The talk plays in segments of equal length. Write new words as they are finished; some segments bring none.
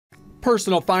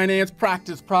Personal finance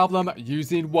practice problem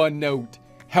using OneNote.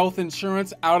 Health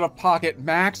insurance out-of-pocket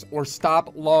max or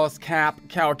stop-loss cap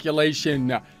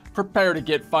calculation. Prepare to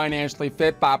get financially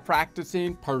fit by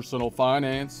practicing personal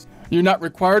finance. You're not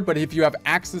required, but if you have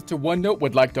access to OneNote,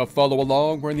 would like to follow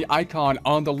along, we're in the icon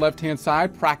on the left-hand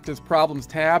side, Practice Problems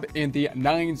tab in the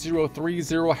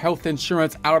 9030 Health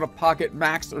Insurance Out-of-Pocket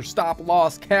Max or Stop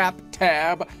Loss Cap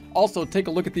tab. Also, take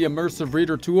a look at the Immersive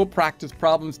Reader tool. Practice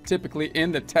problems typically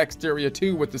in the text area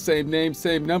too with the same name,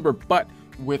 same number, but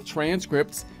with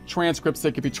transcripts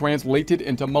that can be translated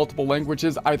into multiple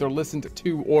languages, either listened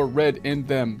to or read in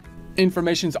them.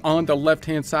 Information's on the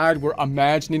left-hand side. We're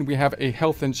imagining we have a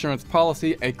health insurance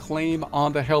policy, a claim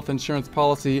on the health insurance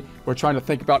policy. We're trying to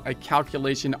think about a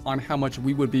calculation on how much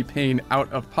we would be paying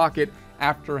out of pocket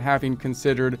after having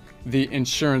considered the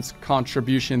insurance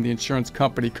contribution, the insurance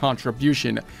company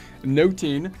contribution.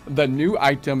 Noting the new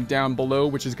item down below,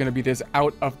 which is going to be this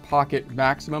out-of-pocket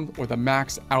maximum or the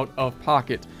max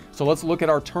out-of-pocket. So let's look at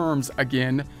our terms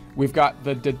again. We've got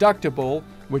the deductible,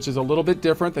 which is a little bit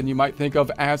different than you might think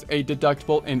of as a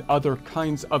deductible in other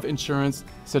kinds of insurance,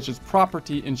 such as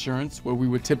property insurance, where we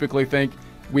would typically think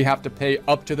we have to pay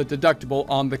up to the deductible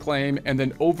on the claim, and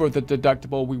then over the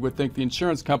deductible, we would think the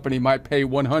insurance company might pay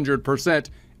 100%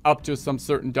 up to some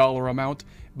certain dollar amount.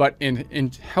 But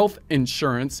in health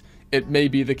insurance, it may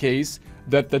be the case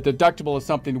that the deductible is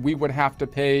something we would have to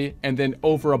pay, and then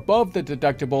over above the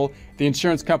deductible, the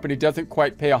insurance company doesn't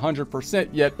quite pay 100%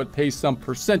 yet, but pays some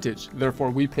percentage. Therefore,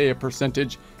 we pay a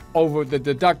percentage over the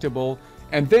deductible.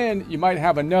 And then you might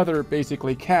have another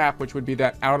basically cap, which would be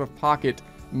that out-of-pocket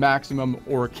maximum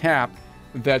or cap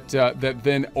that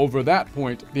then over that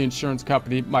point, the insurance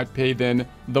company might pay then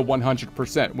the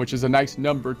 100%, which is a nice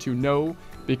number to know,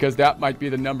 because that might be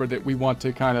the number that we want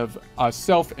to kind of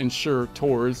self-insure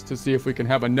towards to see if we can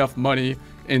have enough money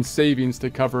in savings to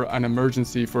cover an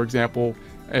emergency, for example,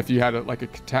 if you had like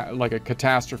a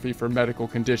catastrophe for medical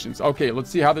conditions. Okay, let's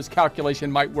see how this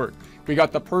calculation might work. We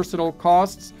got the personal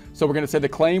costs. So we're going to say the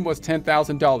claim was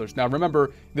 $10,000. Now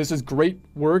remember, this is great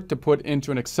work to put into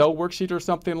an Excel worksheet or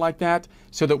something like that,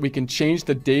 so that we can change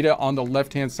the data on the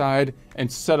left-hand side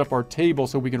and set up our table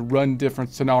so we can run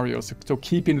different scenarios. So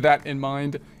keeping that in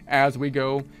mind as we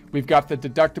go. We've got the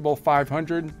deductible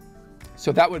 $500.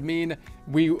 So that would mean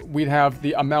we'd have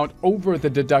the amount over the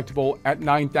deductible at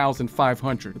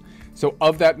 $9,500. So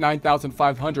of that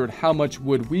 $9,500, how much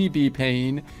would we be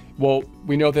paying? Well,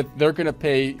 we know that they're going to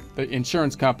pay the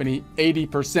insurance company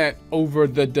 80% over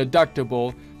the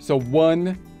deductible. So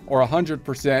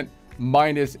 100%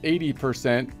 minus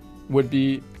 80% would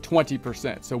be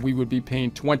 20%. So we would be paying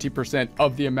 20%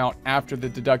 of the amount after the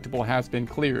deductible has been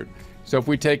cleared. So if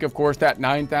we take, of course, that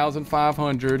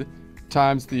 9,500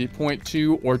 times the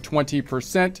 0.2 or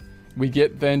 20%, we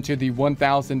get then to the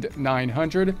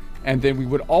 1,900, and then we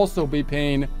would also be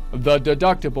paying the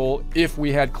deductible if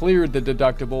we had cleared the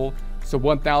deductible. So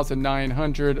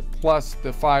 1,900 plus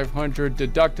the 500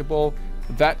 deductible,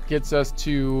 that gets us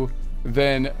to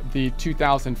then the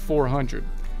 2,400.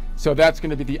 So that's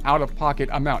going to be the out-of-pocket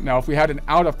amount. Now, if we had an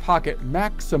out-of-pocket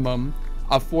maximum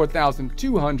of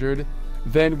 4,200,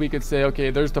 then we could say, okay,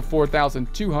 there's the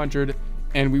 4,200,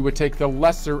 and we would take the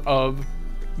lesser of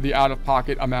the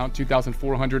out-of-pocket amount,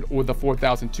 2,400, or the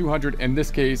 4,200. In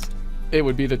this case, it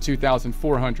would be the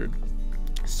 2,400.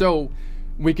 So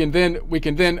we can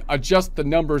then adjust the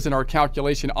numbers in our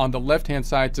calculation on the left-hand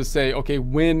side to say, okay,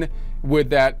 when would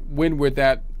that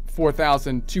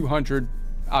 4,200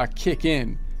 kick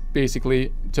in,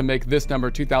 basically, to make this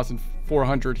number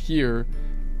 2,400 here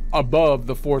above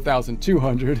the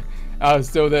 4,200,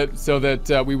 so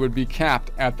that we would be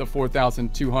capped at the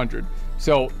 4,200.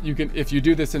 So you can, if you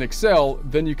do this in Excel,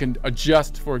 then you can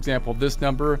adjust, for example, this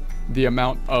number, the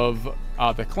amount of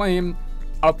the claim,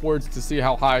 upwards to see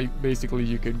how high basically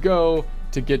you could go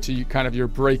to get to kind of your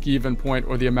break-even point,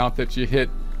 or the amount that you hit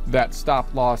that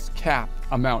stop-loss cap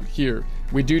amount here.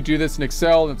 We do this in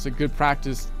Excel, and it's a good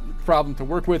practice problem to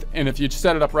work with. And if you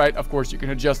set it up right, of course, you can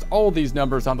adjust all these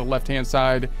numbers on the left-hand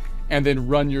side and then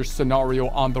run your scenario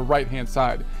on the right-hand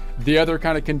side. The other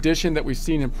kind of condition that we've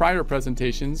seen in prior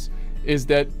presentations is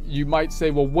that you might say,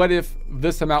 well, what if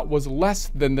this amount was less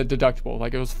than the deductible?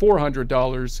 Like it was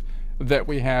 $400 that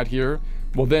we had here.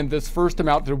 Well, then this first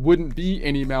amount, there wouldn't be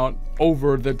any amount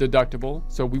over the deductible.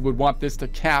 So we would want this to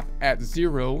cap at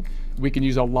 0. We can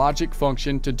use a logic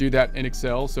function to do that in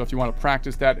Excel. So if you want to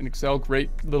practice that in Excel,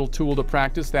 great little tool to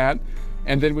practice that.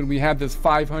 And then when we have this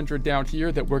 500 down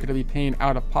here that we're going to be paying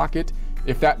out of pocket,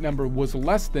 if that number was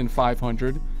less than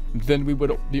 500, then we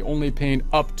would be only paying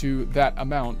up to that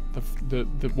amount, the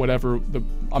whatever the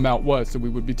amount was. So we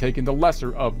would be taking the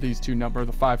lesser of these two numbers,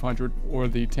 the 500 or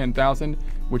the 10,000,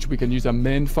 which we can use a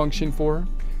min function for.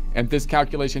 And this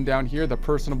calculation down here, the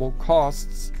personable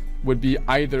costs, would be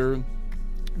either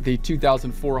the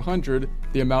 2,400,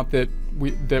 the amount that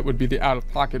would be the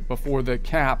out-of-pocket before the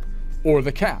cap, or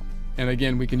the cap. And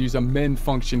again, we can use a min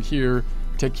function here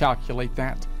to calculate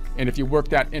that. And if you work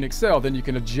that in Excel, then you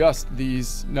can adjust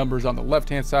these numbers on the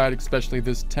left-hand side, especially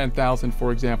this 10,000,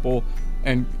 for example,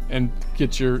 and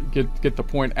get the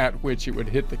point at which it would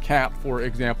hit the cap, for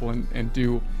example, and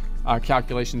do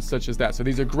calculations such as that. So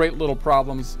these are great little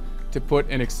problems to put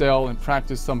in Excel and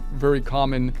practice some very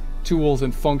common tools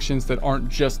and functions that aren't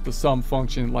just the sum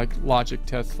function, like logic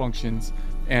test functions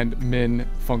and min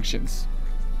functions.